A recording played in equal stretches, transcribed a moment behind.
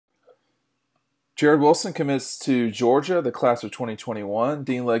Jared Wilson commits to Georgia, the class of 2021.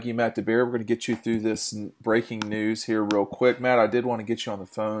 Dean Legge, Matt DeBary, we're going to get you through this breaking news here real quick. Matt, I did want to get you on the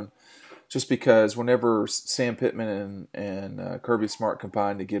phone just because whenever Sam Pittman and Kirby Smart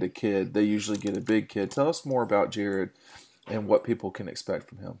combine to get a kid, they usually get a big kid. Tell us more about Jared and what people can expect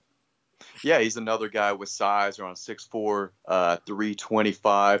from him. Yeah, he's another guy with size, around 6'4",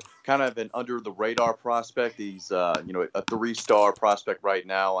 325, kind of an under-the-radar prospect. He's, a 3-star prospect right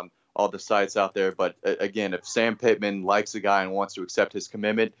now on all the sites out there. But, again, if Sam Pittman likes a guy and wants to accept his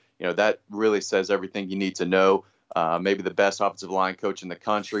commitment, that really says everything you need to know. Maybe the best offensive line coach in the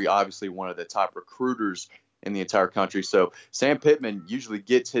country, obviously one of the top recruiters in the entire country. So Sam Pittman usually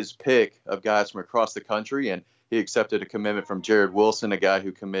gets his pick of guys from across the country, and he accepted a commitment from Jared Wilson, a guy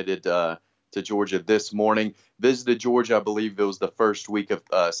who committed to Georgia this morning. Visited Georgia, I believe it was the first week of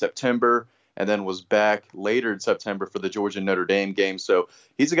September, and then was back later in September for the Georgia-Notre Dame game. So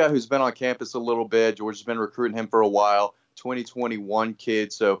he's a guy who's been on campus a little bit. Georgia's been recruiting him for a while. 2021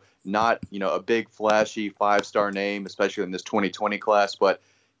 kid, so not a big flashy 5-star name, especially in this 2020 class, but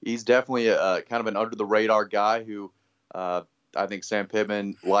he's definitely a kind of an under-the-radar guy who I think Sam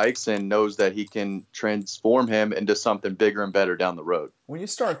Pittman likes and knows that he can transform him into something bigger and better down the road. When you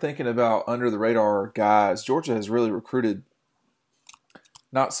start thinking about under-the-radar guys, Georgia has really recruited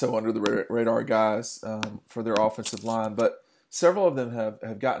not so under-the-radar guys for their offensive line, but several of them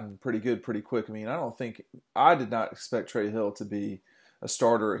have gotten pretty good pretty quick. I mean, I did not expect Trey Hill to be a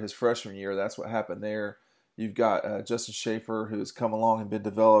starter his freshman year. That's what happened there. You've got Justin Schaefer, who has come along and been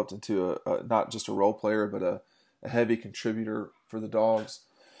developed into not just a role player, but a heavy contributor for the Dogs.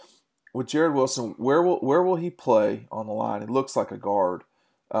 With Jared Wilson, where will he play on the line? He looks like a guard.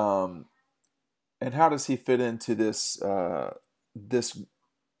 And how does he fit into this this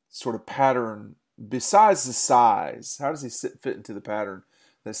sort of pattern? Besides the size, how does he fit into the pattern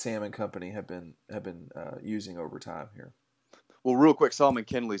that Sam and company have been using over time here? Well, real quick, Solomon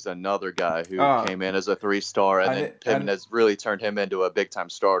Kinley's another guy who came in as a 3-star, and then Pittman has really turned him into a big-time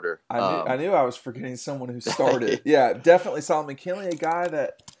starter. I knew I was forgetting someone who started. Yeah, definitely Solomon Kinley, a guy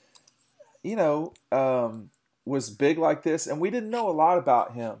that, was big like this, and we didn't know a lot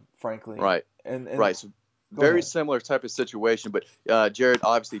about him, frankly. Right. Right. So very similar type of situation, but Jared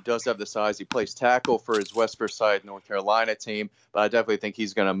obviously does have the size. He plays tackle for his West Forsyth, North Carolina team, but I definitely think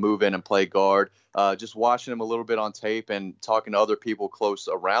he's going to move in and play guard. Just watching him a little bit on tape and talking to other people close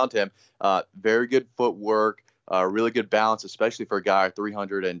around him, very good footwork, really good balance, especially for a guy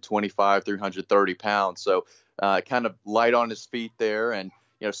 325, 330 pounds. So kind of light on his feet there and,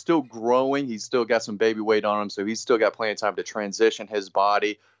 still growing. He's still got some baby weight on him, so he's still got plenty of time to transition his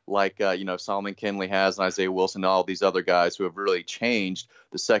body like, Solomon Kinley has and Isaiah Wilson and all these other guys who have really changed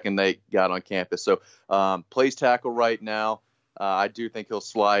the second they got on campus. So plays tackle right now. I do think he'll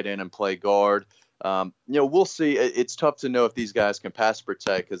slide in and play guard. We'll see. It's tough to know if these guys can pass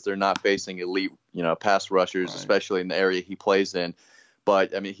protect because they're not facing elite, pass rushers, right, especially in the area he plays in.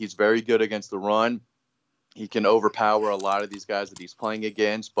 But, he's very good against the run. He can overpower a lot of these guys that he's playing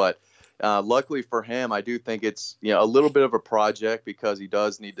against. But luckily for him, I do think it's a little bit of a project because he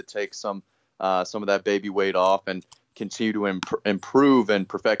does need to take some of that baby weight off and continue to improve and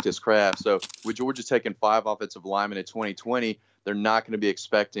perfect his craft. So with Georgia taking 5 offensive linemen in 2020, they're not going to be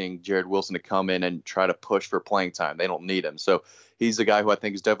expecting Jared Wilson to come in and try to push for playing time. They don't need him. So he's a guy who I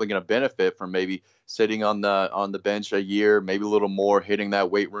think is definitely going to benefit from maybe sitting on the bench a year, maybe a little more, hitting that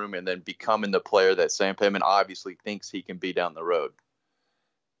weight room, and then becoming the player that Sam Pittman obviously thinks he can be down the road.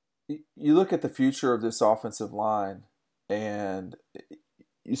 You look at the future of this offensive line, and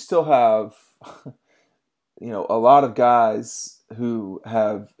you still have, a lot of guys who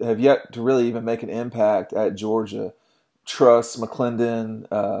have yet to really even make an impact at Georgia. Truss, McClendon,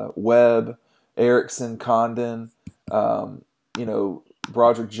 Webb, Erickson, Condon,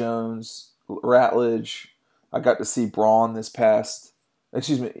 Broderick Jones, Ratledge. I got to see Braun this past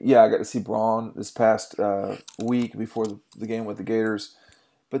week before the game with the Gators.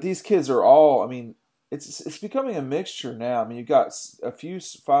 But these kids are all, it's becoming a mixture now. You've got a few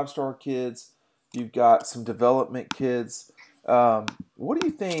 5-star kids. You've got some development kids. What do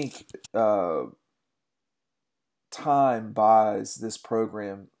you think time buys this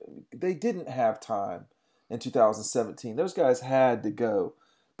program? They didn't have time in 2017. Those guys had to go.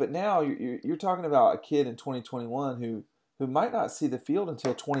 But now you're talking about a kid in 2021 who might not see the field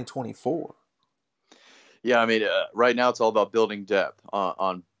until 2024. Yeah, right now it's all about building depth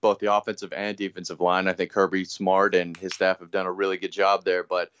on both the offensive and defensive line. I think Kirby Smart and his staff have done a really good job there.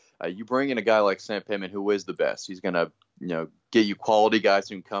 But you bring in a guy like Sam Pittman, who is the best. He's going to, get you quality guys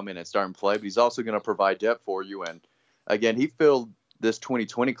who can come in and start and play, but he's also going to provide depth for you. And again, he filled this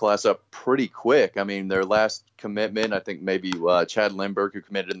 2020 class up pretty quick. I mean, their last commitment, I think maybe Chad Lindbergh, who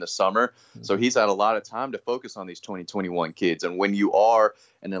committed in the summer. So he's had a lot of time to focus on these 2021 kids. And when you are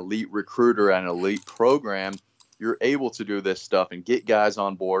an elite recruiter and an elite program, you're able to do this stuff and get guys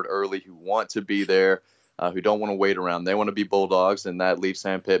on board early who want to be there, who don't want to wait around. They want to be Bulldogs, and that leaves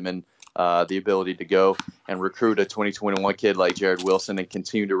Sam Pittman the ability to go and recruit a 2021 kid like Jared Wilson and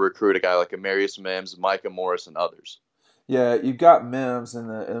continue to recruit a guy like Amarius Mims, Micah Morris, and others. Yeah, you've got Mims,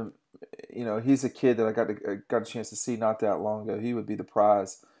 and he's a kid that I got a chance to see not that long ago. He would be the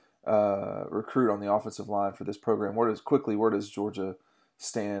prize recruit on the offensive line for this program. Where does Georgia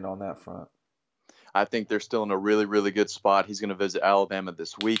stand on that front? I think they're still in a really, really good spot. He's going to visit Alabama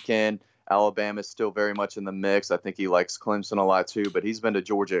this weekend. Alabama is still very much in the mix. I think he likes Clemson a lot too, but he's been to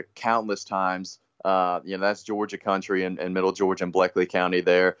Georgia countless times. That's Georgia country in Middle Georgia and Bleckley County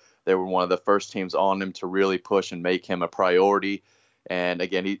there. They were one of the first teams on him to really push and make him a priority. And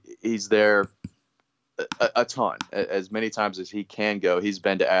again, he's there a ton, as many times as he can go. He's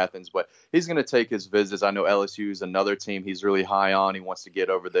been to Athens, but he's going to take his visits. I know LSU is another team he's really high on. He wants to get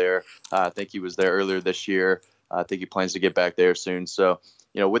over there. I think he was there earlier this year. I think he plans to get back there soon. So,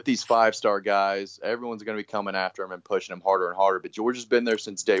 with these 5-star guys, everyone's going to be coming after him and pushing him harder and harder. But Georgia's been there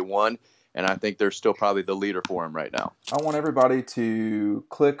since day one, and I think they're still probably the leader for him right now. I want everybody to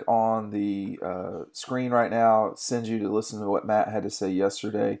click on the screen right now. It sends you to listen to what Matt had to say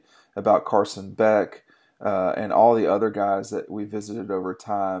yesterday about Carson Beck and all the other guys that we visited over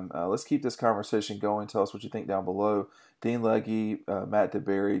time. Let's keep this conversation going. Tell us what you think down below. Dean Legge, Matt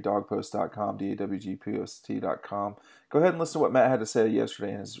DeBary, dogpost.com, dawgpost.com. Go ahead and listen to what Matt had to say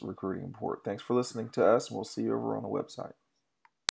yesterday in his recruiting report. Thanks for listening to us, and we'll see you over on the website.